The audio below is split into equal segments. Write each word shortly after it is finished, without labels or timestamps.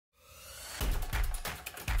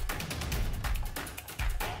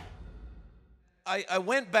I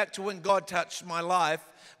went back to when God touched my life,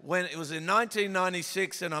 when it was in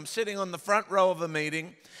 1996, and I'm sitting on the front row of a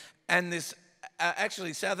meeting, and this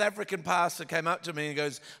actually South African pastor came up to me and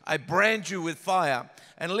goes, "I brand you with fire."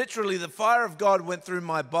 And literally the fire of God went through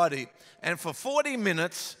my body. And for 40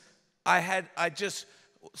 minutes, I just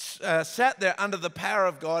sat there under the power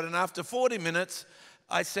of God. And after 40 minutes,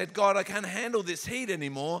 I said, "God, I can't handle this heat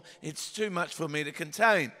anymore. It's too much for me to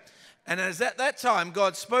contain." And as at that time,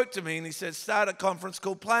 God spoke to me and he said, "Start a conference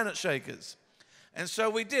called Planet Shakers." And so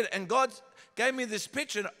we did. And God gave me this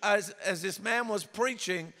picture as this man was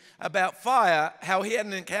preaching about fire, how he had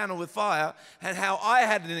an encounter with fire, and how I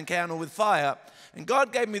had an encounter with fire. And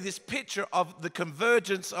God gave me this picture of the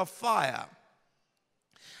convergence of fire.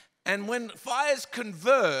 And when fires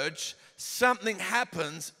converge, something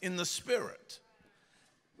happens in the spirit.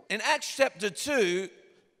 In Acts chapter 2,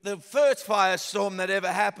 the first firestorm that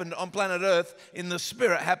ever happened on planet Earth in the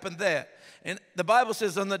spirit happened there. And the Bible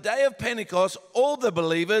says on the day of Pentecost, all the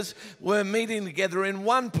believers were meeting together in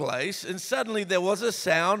one place, and suddenly there was a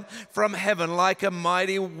sound from heaven like a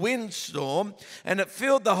mighty windstorm, and it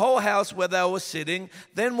filled the whole house where they were sitting.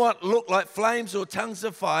 Then what looked like flames or tongues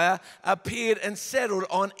of fire appeared and settled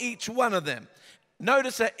on each one of them.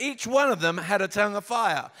 Notice that each one of them had a tongue of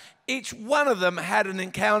fire. Each one of them had an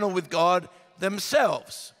encounter with God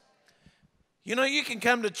themselves. You know, you can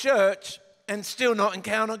come to church and still not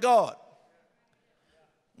encounter God.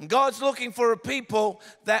 God's looking for a people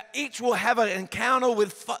that each will have an encounter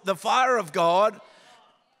with the fire of God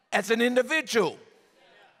as an individual.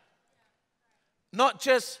 Not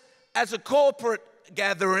just as a corporate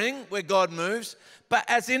gathering where God moves, but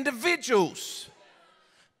as individuals.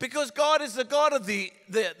 Because God is the God of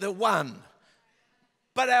the one.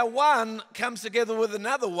 But our one comes together with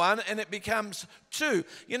another one and it becomes two.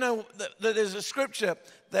 You know, there's a scripture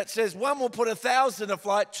that says one will put 1,000 to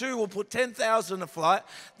flight, two will put 10,000 to flight.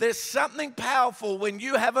 There's something powerful when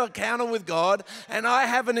you have an encounter with God and I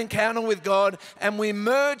have an encounter with God and we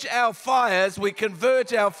merge our fires, we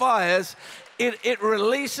converge our fires, it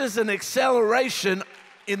releases an acceleration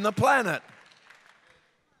in the planet.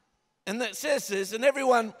 And it says this, and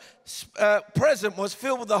everyone present was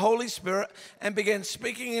filled with the Holy Spirit and began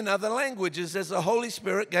speaking in other languages as the Holy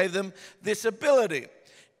Spirit gave them this ability.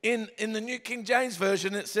 In the New King James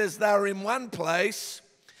Version, it says they were in one place,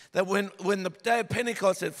 that when the day of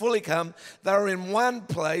Pentecost had fully come, they were in one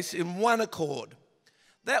place, in one accord.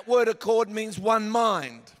 That word accord means one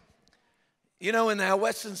mind. You know, in our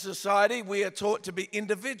Western society, we are taught to be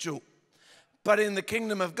individual. But in the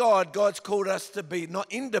kingdom of God, God's called us to be not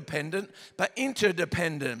independent, but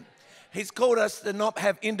interdependent. He's called us to not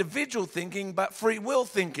have individual thinking, but free will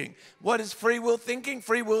thinking. What is free will thinking?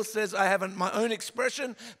 Free will says I have my own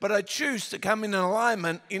expression, but I choose to come in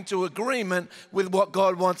alignment, into agreement with what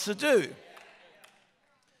God wants to do.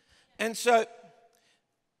 And so,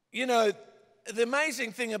 you know, the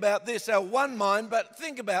amazing thing about this, our one mind, but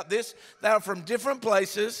think about this, they are from different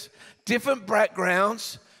places, different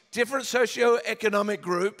backgrounds, different socio-economic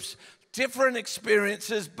groups, different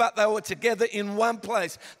experiences, but they were together in one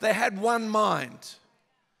place. They had one mind.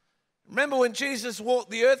 Remember when Jesus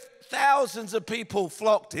walked the earth, thousands of people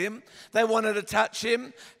flocked him. They wanted to touch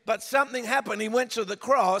him, but something happened. He went to the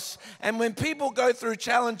cross, and when people go through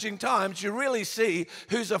challenging times, you really see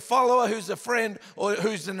who's a follower, who's a friend, or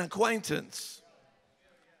who's an acquaintance.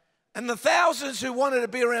 And the thousands who wanted to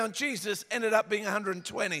be around Jesus ended up being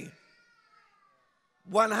 120.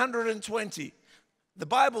 120. The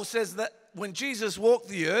Bible says that when Jesus walked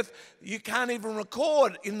the earth, you can't even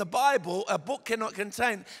record in the Bible, a book cannot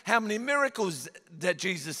contain how many miracles that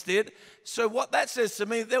Jesus did. So what that says to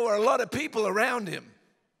me, there were a lot of people around him.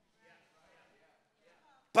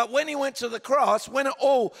 But when he went to the cross, when it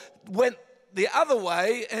all went the other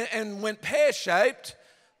way and went pear-shaped,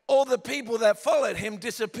 all the people that followed him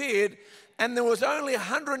disappeared, and there was only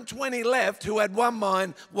 120 left who had one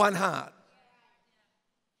mind, one heart.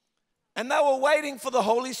 And they were waiting for the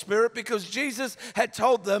Holy Spirit because Jesus had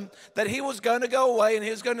told them that he was going to go away and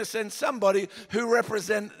he was going to send somebody who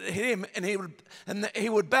represented him, and he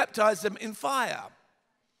would baptize them in fire.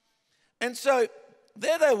 And so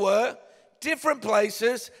there they were, different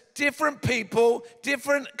places, different people,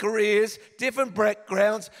 different careers, different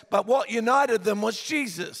backgrounds, but what united them was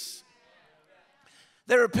Jesus.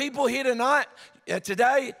 There are people here tonight,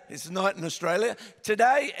 today, it's night in Australia,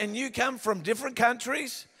 today, and you come from different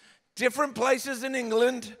countries, different places in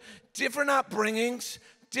England, different upbringings,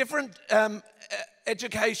 different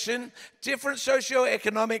education, different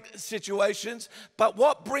socio-economic situations, but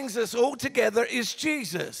what brings us all together is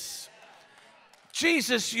Jesus.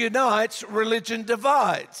 Jesus unites, religion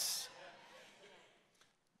divides.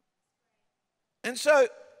 And so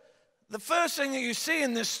the first thing that you see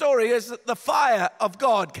in this story is that the fire of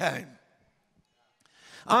God came.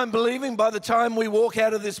 I'm believing by the time we walk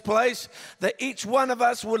out of this place that each one of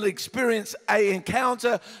us will experience an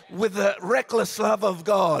encounter with the reckless love of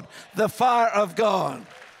God, the fire of God.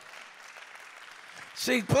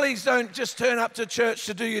 See, please don't just turn up to church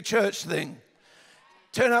to do your church thing.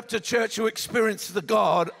 Turn up to church to experience the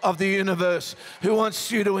God of the universe who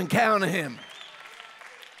wants you to encounter him.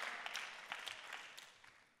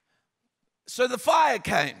 So the fire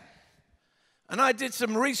came, and I did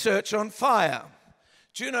some research on fire.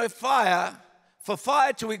 Do you know fire, for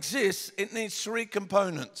fire to exist, it needs 3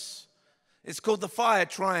 components. It's called the fire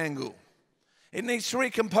triangle. It needs 3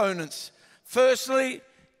 components. Firstly,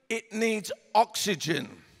 it needs oxygen.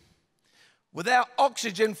 Without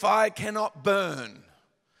oxygen, fire cannot burn.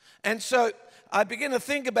 And so I begin to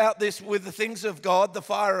think about this with the things of God, the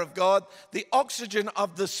fire of God, the oxygen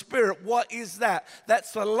of the Spirit. What is that?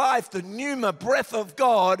 That's the life, the pneuma, breath of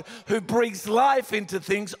God who breathes life into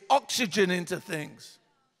things, oxygen into things.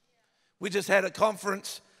 We just had a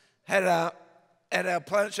conference, at our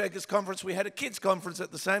Planet Shakers conference, we had a kids conference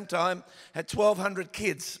at the same time, had 1,200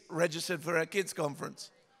 kids registered for our kids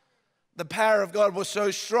conference. The power of God was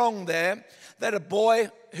so strong there that a boy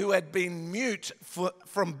who had been mute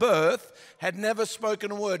from birth, had never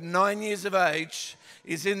spoken a word, 9 years of age,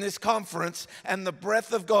 is in this conference, and the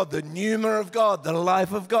breath of God, the pneuma of God, the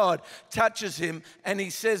life of God touches him, and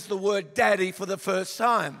he says the word daddy for the first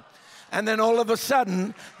time. And then all of a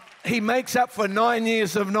sudden, he makes up for 9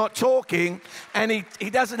 years of not talking, and he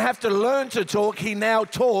doesn't have to learn to talk. He now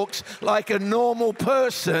talks like a normal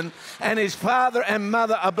person, and his father and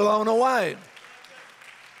mother are blown away.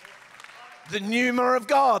 The pneuma of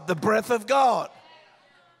God, the breath of God.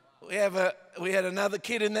 We had another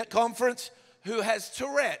kid in that conference who has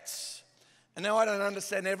Tourette's. And now I don't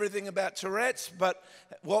understand everything about Tourette's, but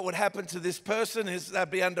what would happen to this person is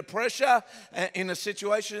they'd be under pressure in a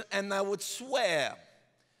situation, and they would swear.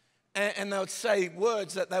 And they would say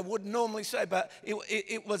words that they wouldn't normally say, but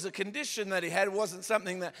it was a condition that he had. It wasn't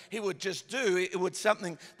something that he would just do. It was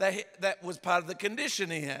something that was part of the condition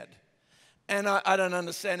he had. And I don't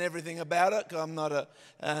understand everything about it. I'm not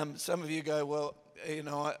some of you go, well, you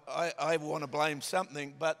know, I want to blame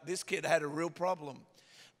something, but this kid had a real problem.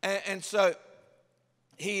 And so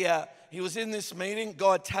he was in this meeting.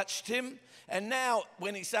 God touched him. And now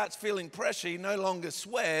when he starts feeling pressure, he no longer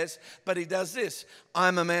swears, but he does this.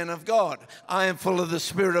 I'm a man of God. I am full of the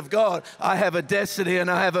Spirit of God. I have a destiny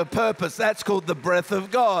and I have a purpose. That's called the breath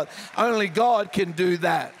of God. Only God can do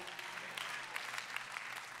that.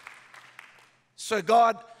 So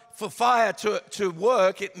God, for fire to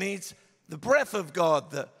work, it needs the breath of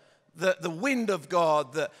God, the wind of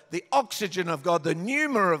God, the oxygen of God, the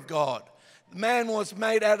pneuma of God. Man was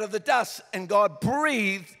made out of the dust, and God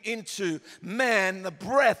breathed into man the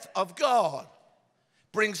breath of God.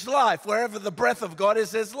 Brings life. Wherever the breath of God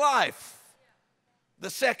is, there's life. The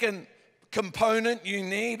second component you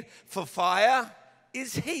need for fire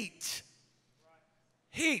is heat.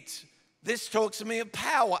 Heat. This talks to me of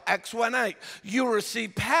power. Acts 1:8. You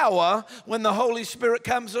receive power when the Holy Spirit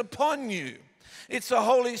comes upon you. It's the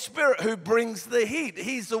Holy Spirit who brings the heat.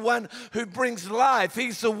 He's the one who brings life.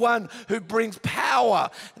 He's the one who brings power.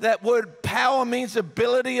 That word power means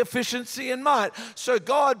ability, efficiency, and might. So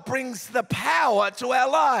God brings the power to our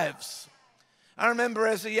lives. I remember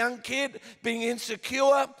as a young kid being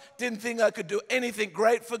insecure, didn't think I could do anything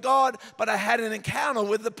great for God, but I had an encounter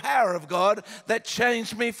with the power of God that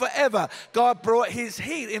changed me forever. God brought his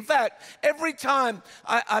heat. In fact, every time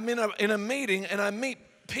I'm in a meeting and I meet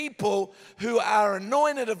people who are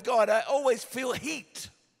anointed of God, I always feel heat.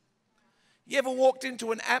 You ever walked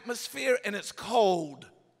into an atmosphere and it's cold?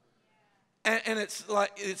 And it's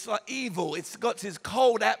like evil. It's got this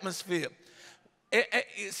cold atmosphere.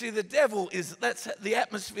 See, the devil that's the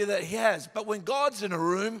atmosphere that he has. But when God's in a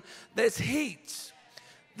room, there's heat.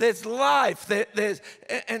 There's life.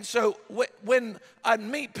 And so when I'd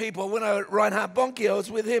meet people, when Reinhard Bonnke, I was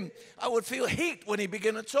with him, I would feel heat when he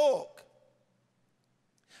began to talk.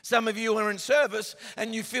 Some of you are in service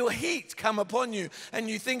and you feel heat come upon you and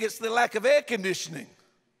you think it's the lack of air conditioning.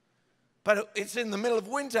 But it's in the middle of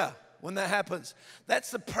winter when that happens. That's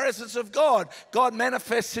the presence of God. God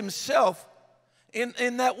manifests himself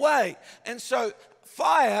in that way. And so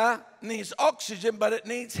fire needs oxygen, but it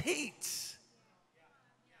needs heat.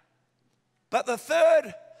 But the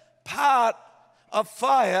third part of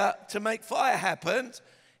fire to make fire happen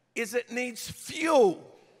is it needs fuel.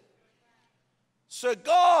 So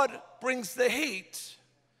God brings the heat,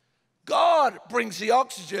 God brings the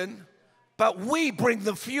oxygen, but we bring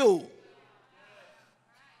the fuel.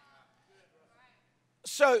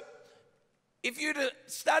 So if you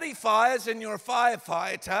study fires and you're a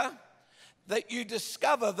firefighter, that you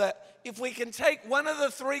discover that if we can take one of the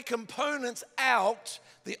three components out,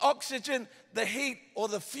 the oxygen, the heat, or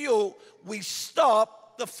the fuel, we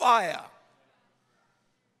stop the fire.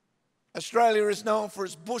 Australia is known for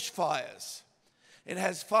its bushfires. It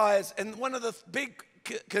has fires, and one of the big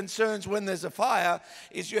concerns when there's a fire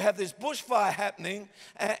is you have this bushfire happening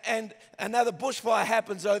and another bushfire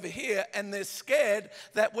happens over here, and they're scared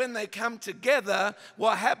that when they come together,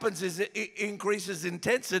 what happens is it increases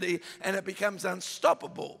intensity and it becomes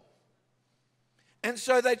unstoppable. And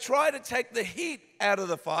so they try to take the heat out of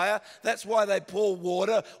the fire. That's why they pour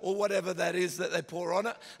water or whatever that is that they pour on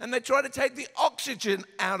it. And they try to take the oxygen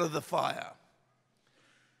out of the fire.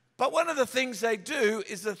 But one of the things they do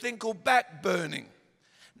is a thing called back burning.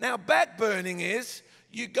 Now, back burning is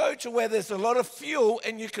you go to where there's a lot of fuel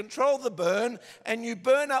and you control the burn and you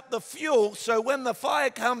burn up the fuel, so when the fire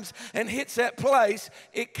comes and hits that place,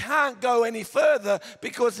 it can't go any further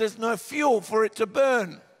because there's no fuel for it to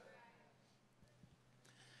burn.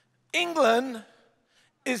 England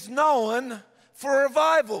is known for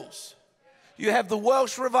revivals. You have the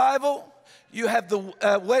Welsh revival, you have the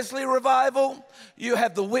Wesley revival, you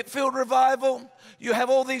have the Whitfield revival, you have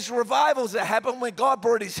all these revivals that happen when God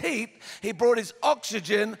brought his heat, he brought his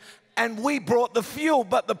oxygen, and we brought the fuel.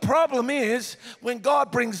 But the problem is, when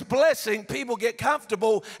God brings blessing, people get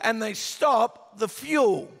comfortable and they stop the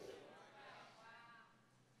fuel.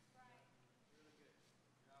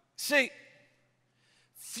 See,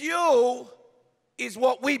 fuel is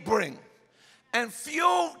what we bring, and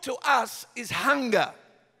fuel to us is hunger.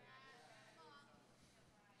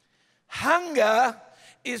 Hunger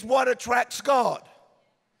is what attracts God.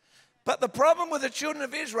 But the problem with the children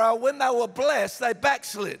of Israel, when they were blessed, they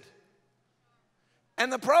backslid.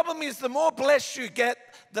 And the problem is, the more blessed you get,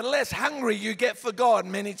 the less hungry you get for God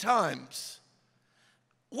many times.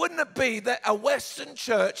 Wouldn't it be that a Western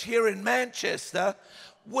church here in Manchester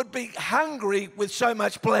would be hungry with so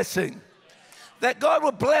much blessing? That God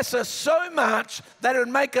would bless us so much that it would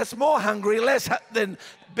make us more hungry than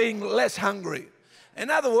being less hungry. In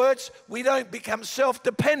other words, we don't become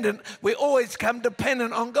self-dependent. We always come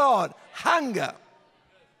dependent on God. Hunger.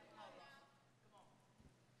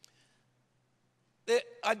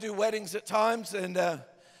 I do weddings at times, and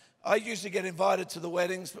I usually get invited to the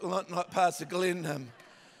weddings, but not Pastor Glenn.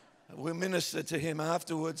 We'll minister to him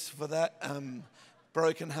afterwards for that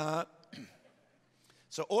broken heart.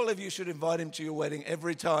 So all of you should invite him to your wedding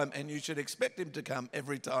every time, and you should expect him to come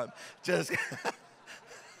every time.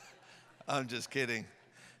 I'm just kidding.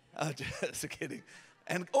 I'm just kidding.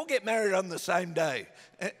 And all get married on the same day.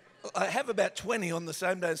 I have about 20 on the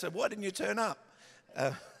same day and say, why didn't you turn up?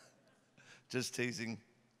 Just teasing.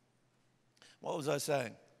 What was I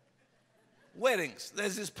saying? Weddings.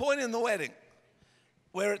 There's this point in the wedding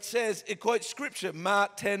where it says, it quotes scripture,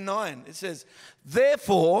 Mark 10:9. It says,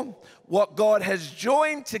 therefore, what God has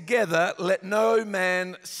joined together, let no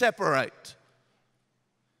man separate.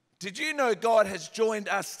 Did you know God has joined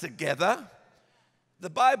us together?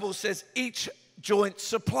 The Bible says each joint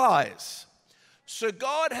supplies. So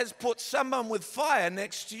God has put someone with fire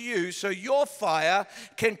next to you, so your fire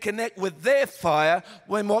can connect with their fire.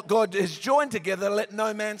 When what God has joined together, let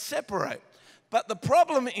no man separate. But the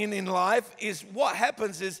problem in life is what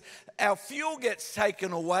happens is our fuel gets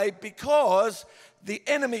taken away because the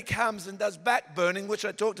enemy comes and does backburning, which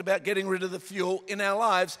I talked about, getting rid of the fuel in our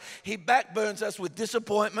lives. He backburns us with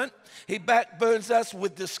disappointment. He backburns us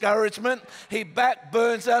with discouragement. He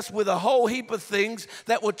backburns us with a whole heap of things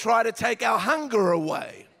that would try to take our hunger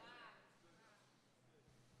away.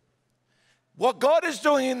 What God is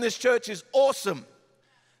doing in this church is awesome.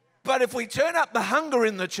 But if we turn up the hunger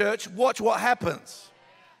in the church, watch what happens.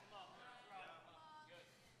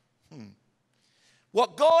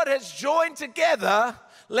 What God has joined together,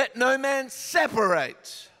 let no man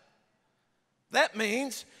separate. That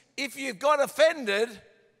means if you've got offended,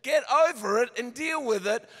 get over it and deal with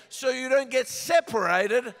it so you don't get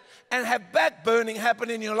separated and have backburning happen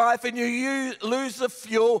in your life, and you lose the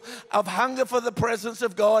fuel of hunger for the presence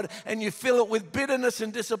of God and you fill it with bitterness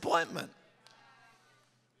and disappointment.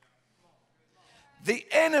 The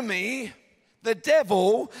enemy, the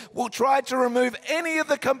devil, will try to remove any of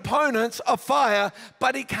the components of fire,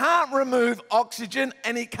 but he can't remove oxygen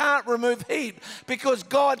and he can't remove heat because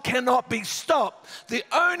God cannot be stopped. The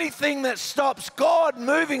only thing that stops God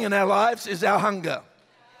moving in our lives is our hunger.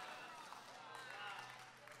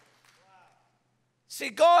 See,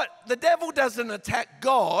 God, the devil doesn't attack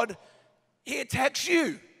God, he attacks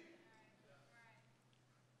you.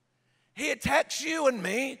 He attacks you and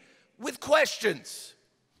me with questions.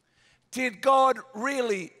 Did God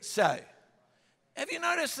really say? Have you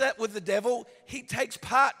noticed that with the devil? He takes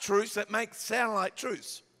part truths that make sound like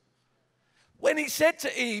truths. When he said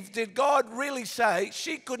to Eve, did God really say?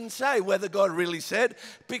 She couldn't say whether God really said,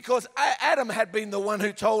 because Adam had been the one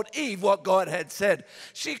who told Eve what God had said.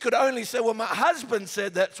 She could only say, well, my husband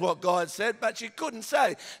said that's what God said, but she couldn't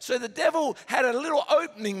say. So the devil had a little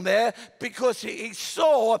opening there because he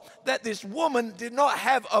saw that this woman did not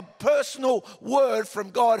have a personal word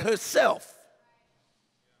from God herself.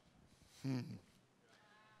 And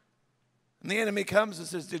the enemy comes and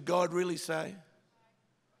says, did God really say?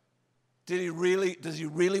 Does he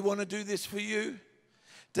really want to do this for you?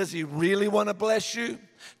 Does he really want to bless you?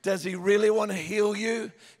 Does he really want to heal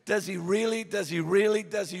you? Does he really?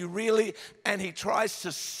 And he tries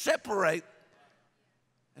to separate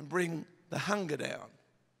and bring the hunger down.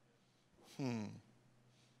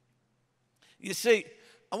 You see,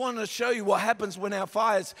 I want to show you what happens when our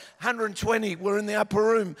fires, 120 were in the upper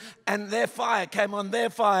room, and their fire came on their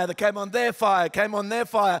fire, they came on their fire, came on their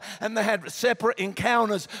fire, and they had separate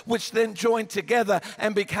encounters, which then joined together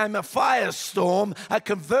and became a firestorm, a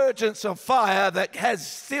convergence of fire that has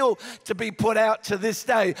still to be put out to this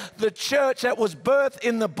day. The church that was birthed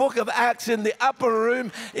in the book of Acts in the upper room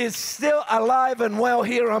is still alive and well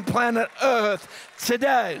here on planet Earth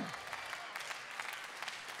today.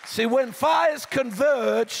 See, when fires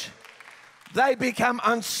converge, they become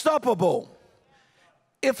unstoppable.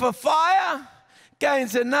 If a fire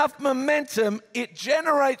gains enough momentum, it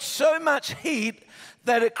generates so much heat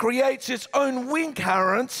that it creates its own wind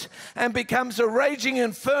currents and becomes a raging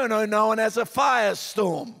inferno known as a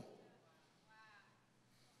firestorm.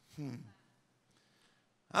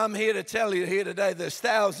 I'm here to tell you here today, there's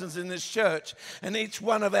thousands in this church, and each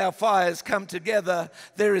one of our fires come together.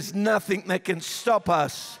 There is nothing that can stop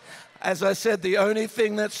us. As I said, the only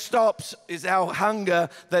thing that stops is our hunger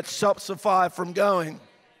that stops the fire from going.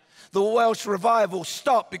 The Welsh revival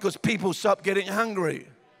stopped because people stopped getting hungry.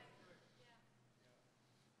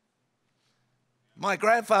 My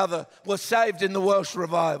grandfather was saved in the Welsh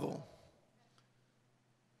revival.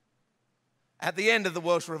 At the end of the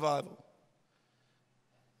Welsh revival.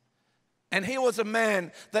 And he was a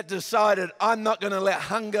man that decided, I'm not going to let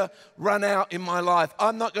hunger run out in my life.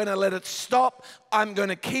 I'm not going to let it stop. I'm going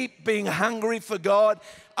to keep being hungry for God.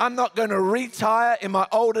 I'm not going to retire in my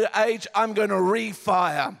older age. I'm going to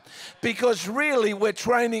refire. Because really, we're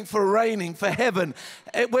training for reigning, for heaven.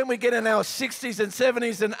 When we get in our 60s and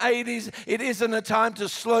 70s and 80s, it isn't a time to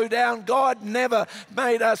slow down. God never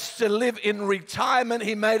made us to live in retirement.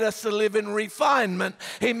 He made us to live in refinement.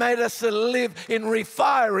 He made us to live in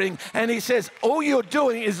refiring. And he says, all you're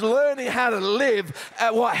doing is learning how to live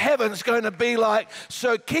at what heaven's going to be like.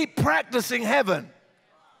 So keep practicing heaven.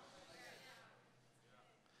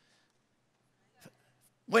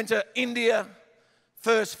 Went to India,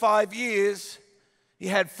 first 5 years, he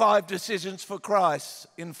had 5 decisions for Christ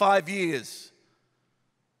in 5 years.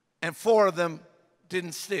 And 4 of them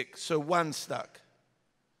didn't stick, so 1 stuck.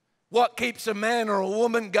 What keeps a man or a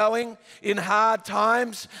woman going in hard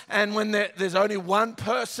times and when there's only one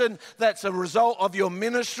person that's a result of your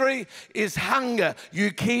ministry is hunger.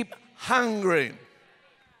 You keep hungry.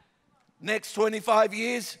 Next 20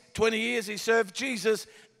 years, he served Jesus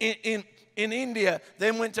in India,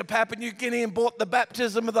 then went to Papua New Guinea and brought the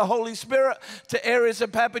baptism of the Holy Spirit to areas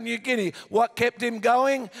of Papua New Guinea. What kept him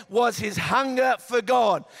going was his hunger for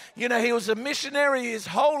God. You know, he was a missionary his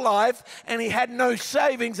whole life and he had no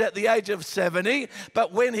savings at the age of 70,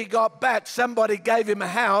 but when he got back, somebody gave him a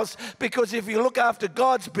house because if you look after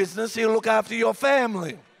God's business, he'll look after your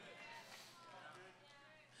family.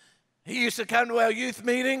 He used to come to our youth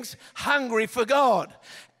meetings hungry for God.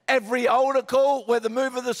 Every altar call where the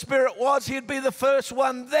move of the Spirit was, he'd be the first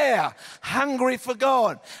one there, hungry for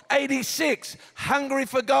God. 86, hungry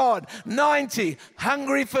for God. 90,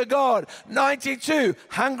 hungry for God. 92,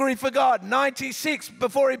 hungry for God. 96,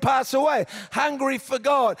 before he passed away, hungry for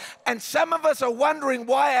God. And some of us are wondering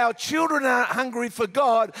why our children aren't hungry for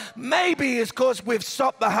God. Maybe it's because we've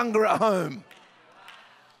stopped the hunger at home.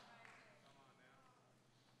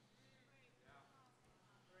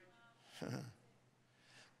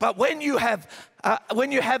 But when you have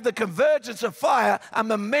the convergence of fire, a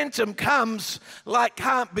momentum comes like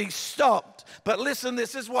can't be stopped. But listen,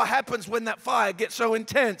 this is what happens when that fire gets so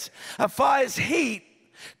intense. A fire's heat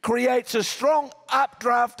creates a strong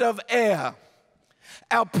updraft of air.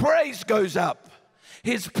 Our praise goes up.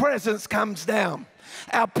 His presence comes down.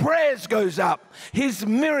 Our prayers goes up. His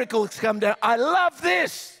miracles come down. I love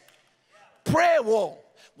this. Prayer wall.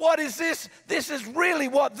 What is this? This is really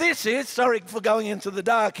what this is. Sorry for going into the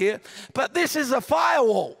dark here, but this is a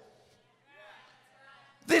firewall.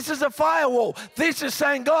 This is a firewall. This is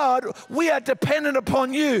saying, God, we are dependent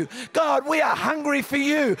upon you. God, we are hungry for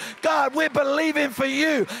you. God, we're believing for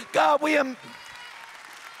you. God, we are...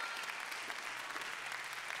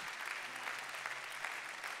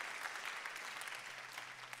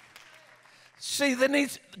 See,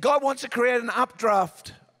 God wants to create an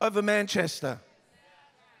updraft over Manchester.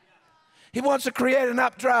 He wants to create an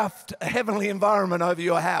updraft, a heavenly environment over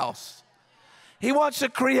your house. He wants to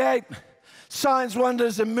create signs,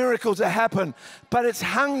 wonders, and miracles to happen, but it's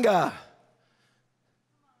hunger.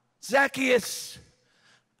 Zacchaeus,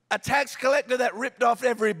 a tax collector that ripped off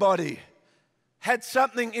everybody, had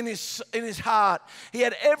something in his heart. He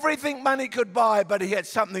had everything money could buy, but he had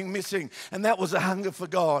something missing, and that was a hunger for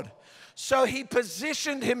God. So he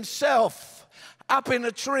positioned himself up in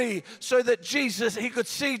a tree so that he could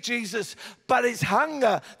see Jesus, but his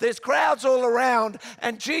hunger, there's crowds all around,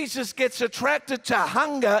 and Jesus gets attracted to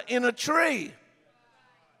hunger in a tree.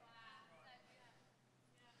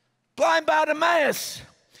 Blind Bartimaeus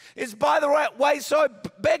is by the right wayside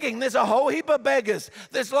begging. There's a whole heap of beggars.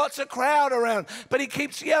 There's lots of crowd around. But he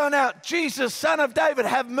keeps yelling out, Jesus, Son of David,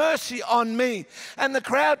 have mercy on me. And the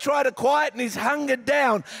crowd try to quieten his hunger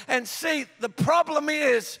down. And see, the problem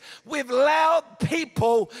is we've allowed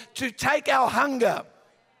people to take our hunger.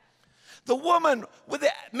 The woman with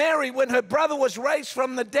Mary, when her brother was raised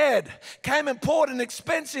from the dead, came and poured an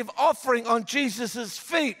expensive offering on Jesus'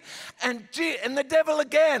 feet. And the devil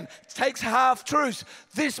again takes half-truths.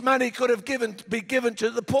 This money could have be given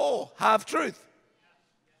to the poor, half-truth.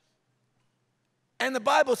 And the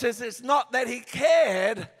Bible says it's not that he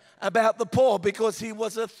cared about the poor because he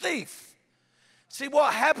was a thief. See,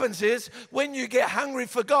 what happens is when you get hungry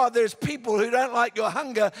for God, there's people who don't like your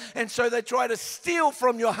hunger, and so they try to steal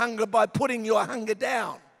from your hunger by putting your hunger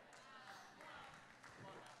down.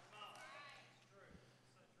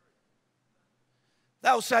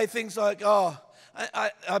 They'll say things like, oh,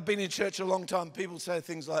 I've been in church a long time. People say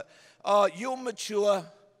things like, oh, you're mature.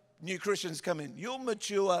 New Christians come in. You're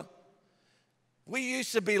mature. We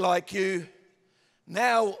used to be like you.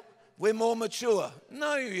 Now we're more mature.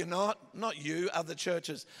 No, you're not. Not you, other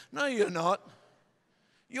churches. No, you're not.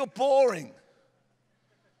 You're boring.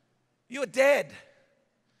 You're dead.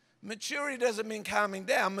 Maturity doesn't mean calming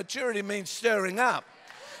down. Maturity means stirring up.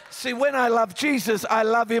 See, when I love Jesus, I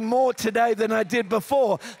love him more today than I did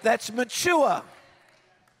before. That's mature.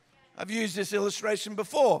 I've used this illustration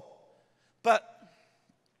before. But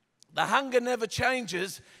the hunger never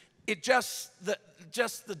changes. It just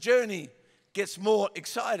the journey gets more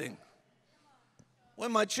exciting.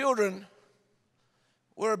 When my children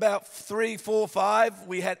were about 3, 4, 5,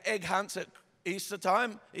 we had egg hunts at Easter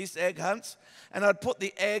time, Easter egg hunts, and I'd put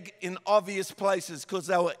the egg in obvious places because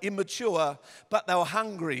they were immature, but they were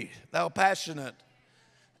hungry, they were passionate.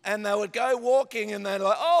 And they would go walking and they're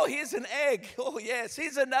like, oh, here's an egg. Oh, yes,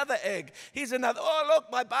 here's another egg. Here's another. Oh,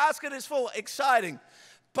 look, my basket is full. Exciting.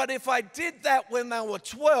 But if I did that when they were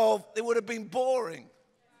 12, it would have been boring.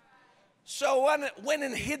 So I went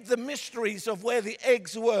and hid the mysteries of where the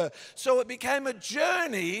eggs were. So it became a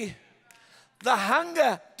journey. The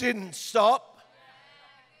hunger didn't stop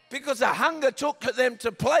because the hunger took them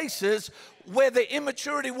to places where the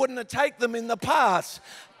immaturity wouldn't have taken them in the past.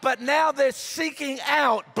 But now they're seeking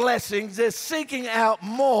out blessings. They're seeking out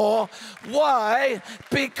more. Why?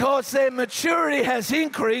 Because their maturity has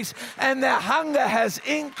increased and their hunger has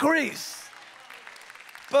increased.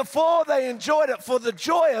 Before they enjoyed it for the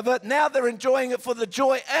joy of it, now they're enjoying it for the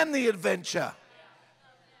joy and the adventure.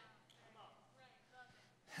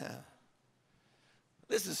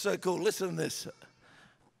 This is so cool. Listen to this.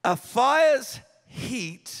 A fire's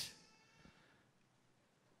heat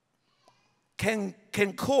can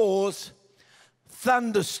cause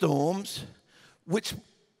thunderstorms which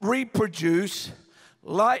reproduce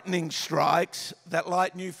lightning strikes that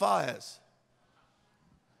light new fires.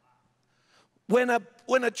 When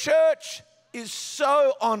a church is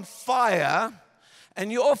so on fire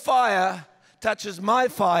and your fire touches my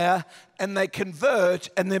fire and they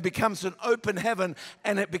converge and there becomes an open heaven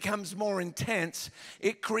and it becomes more intense,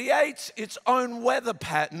 it creates its own weather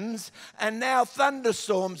patterns and now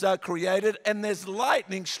thunderstorms are created and there's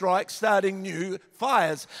lightning strikes starting new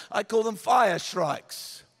fires. I call them fire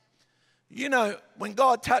strikes. You know, when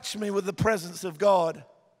God touched me with the presence of God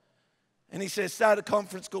and he says, start a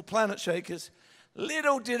conference called Planet Shakers,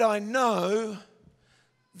 little did I know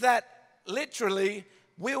that literally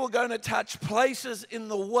we were going to touch places in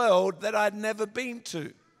the world that I'd never been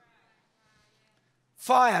to.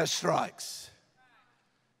 Fire strikes.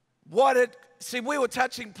 What it See, we were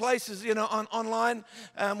touching places, online.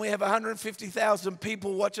 We have 150,000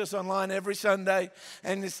 people watch us online every Sunday.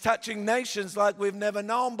 And it's touching nations like we've never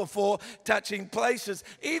known before, touching places.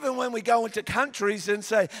 Even when we go into countries and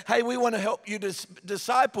say, hey, we want to help you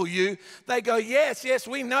disciple you, they go, yes,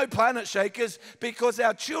 we know Planet Shakers because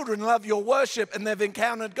our children love your worship and they've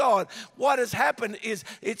encountered God. What has happened is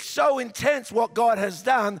it's so intense what God has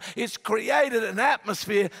done. It's created an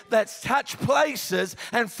atmosphere that's touched places,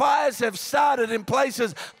 and fires have started in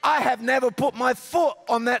places I have never put my foot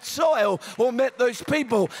on that soil or met those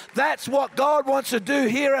people. That's what God wants to do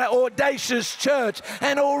here at Audacious Church,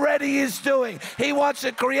 and already is doing. He wants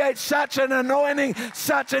to create such an anointing,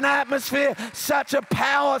 such an atmosphere, such a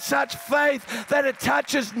power, such faith that it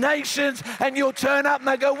touches nations, and you'll turn up and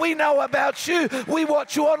they go, we know about you. We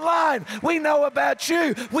watch you online. We know about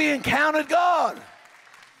you. We encountered God.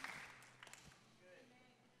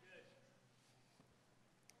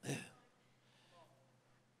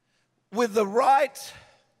 With the right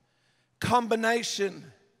combination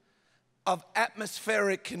of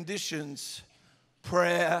atmospheric conditions,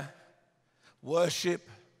 prayer, worship,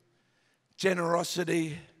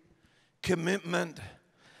 generosity, commitment,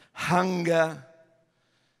 hunger,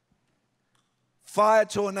 fire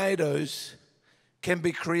tornadoes can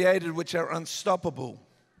be created which are unstoppable.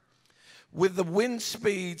 With the wind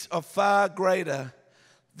speeds of far greater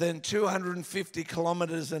than 250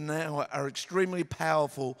 kilometers an hour are extremely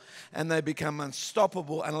powerful, and they become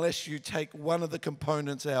unstoppable unless you take one of the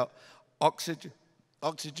components out: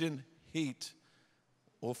 oxygen, heat,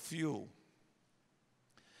 or fuel.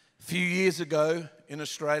 A few years ago in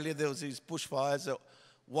Australia, there was these bushfires that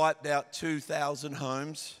wiped out 2,000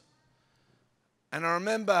 homes. And I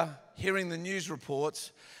remember hearing the news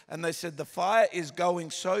reports, and they said the fire is going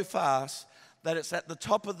so fast that it's at the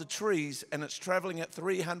top of the trees and it's traveling at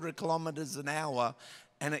 300 kilometers an hour,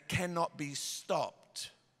 and it cannot be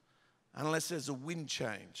stopped unless there's a wind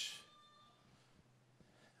change.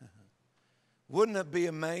 Wouldn't it be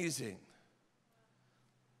amazing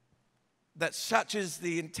that such is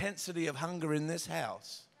the intensity of hunger in this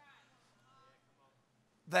house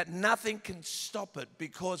that nothing can stop it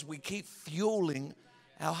because we keep fueling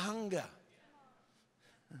our hunger?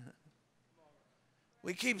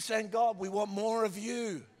 We keep saying, God, we want more of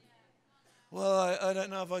you. Well, I don't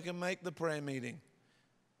know if I can make the prayer meeting.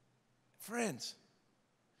 Friends,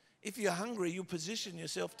 if you're hungry, you position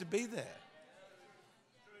yourself to be there.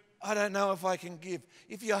 I don't know if I can give.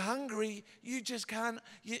 If you're hungry, you just can't.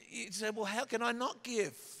 You say, well, how can I not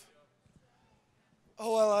give?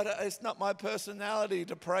 Oh, well, it's not my personality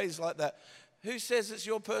to praise like that. Who says it's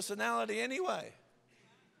your personality anyway?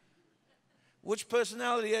 Which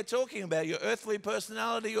personality are you talking about? Your earthly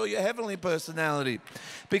personality or your heavenly personality?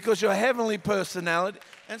 Because your heavenly personality,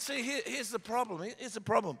 and see, here's the problem. Here's the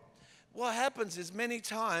problem. What happens is many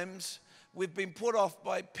times we've been put off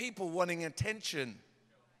by people wanting attention.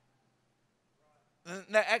 And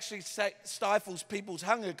that actually stifles people's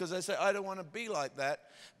hunger because they say, I don't want to be like that.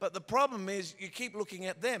 But the problem is you keep looking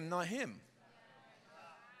at them, not him.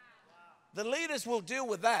 The leaders will deal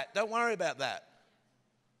with that. Don't worry about that.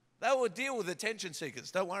 They will deal with attention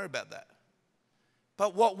seekers. Don't worry about that.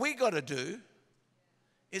 But what we got to do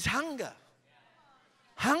is hunger.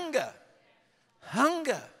 Hunger.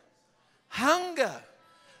 Hunger. Hunger.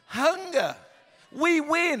 Hunger. We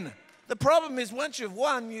win. The problem is once you've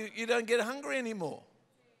won, you don't get hungry anymore.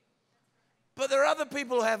 But there are other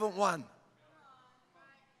people who haven't won.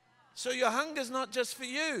 So your hunger's not just for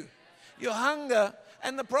you. Your hunger,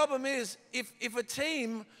 and the problem is if a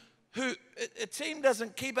team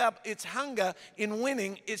doesn't keep up its hunger in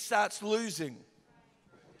winning, it starts losing.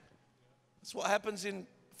 That's what happens in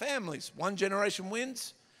families. One generation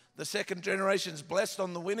wins, the second generation's blessed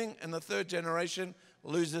on the winning, and the third generation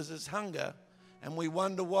loses its hunger. And we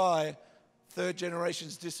wonder why third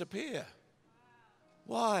generations disappear.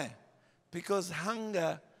 Why? Because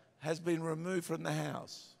hunger has been removed from the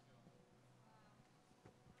house.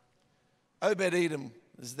 Obed-Edom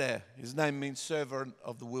is there. His name means servant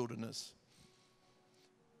of the wilderness.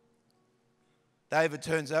 David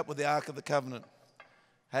turns up with the Ark of the Covenant.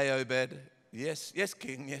 Hey, Obed. Yes,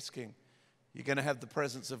 king, yes, king. You're going to have the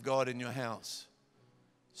presence of God in your house.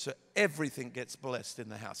 So everything gets blessed in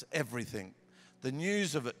the house, everything. The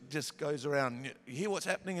news of it just goes around. You hear what's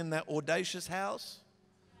happening in that audacious house?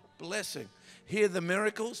 Blessing. Hear the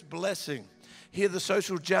miracles? Blessing. Hear the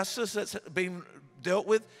social justice that's been dealt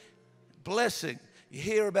with? Blessing. You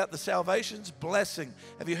hear about the salvations? Blessing.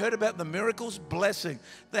 Have you heard about the miracles? Blessing.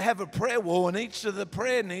 They have a prayer wall and each of the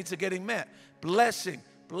prayer needs are getting met. Blessing,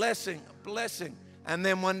 blessing, blessing. And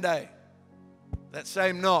then one day, that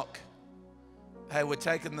same knock, hey, we're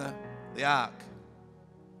taking the the ark.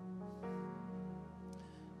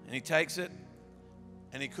 And he takes it,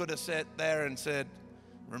 and he could have sat there and said,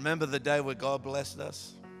 remember the day where God blessed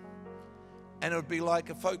us? And it would be like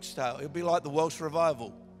a folk tale. It would be like the Welsh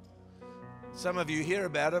revival. Some of you hear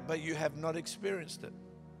about it, but you have not experienced it.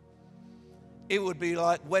 It would be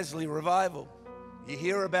like Wesley revival. You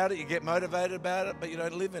hear about it, you get motivated about it, but you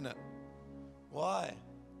don't live in it. Why?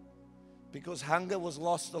 Because hunger was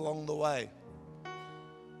lost along the way.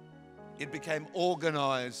 It became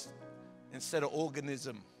organized instead of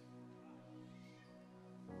organism.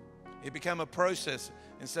 It became a process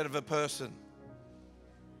instead of a person.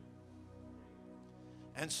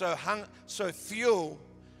 And so fuel,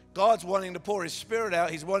 God's wanting to pour His Spirit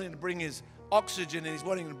out. He's wanting to bring His oxygen and He's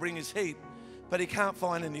wanting to bring His heat, but He can't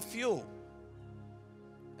find any fuel.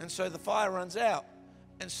 And so the fire runs out.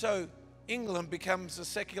 And so England becomes a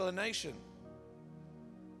secular nation,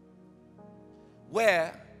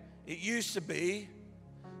 where it used to be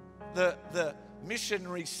the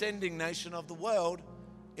missionary sending nation of the world.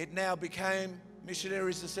 It now became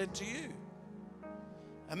missionaries are sent to you.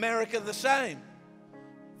 America the same.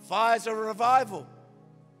 Fires of revival.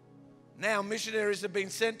 Now missionaries have been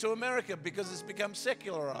sent to America because it's become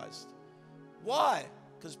secularized. Why?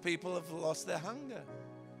 Because people have lost their hunger.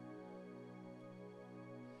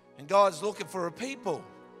 And God's looking for a people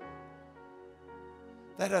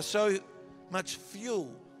that are so much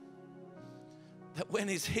fuel that when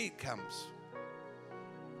His heat comes,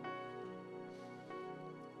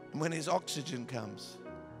 and when His oxygen comes.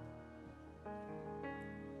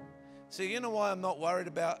 See, you know why I'm not worried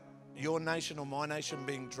about your nation or my nation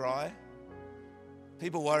being dry?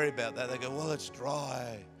 People worry about that. They go, well, it's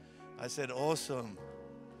dry. I said, awesome.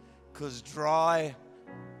 Because dry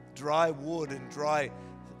wood and dry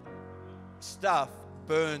stuff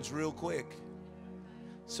burns real quick.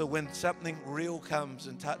 So when something real comes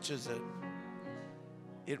and touches it,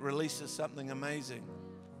 it releases something amazing.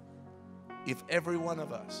 If every one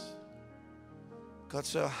of us got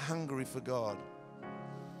so hungry for God,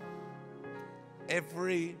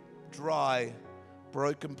 every dry,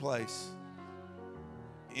 broken place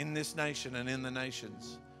in this nation and in the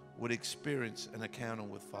nations would experience an encounter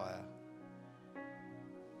with fire.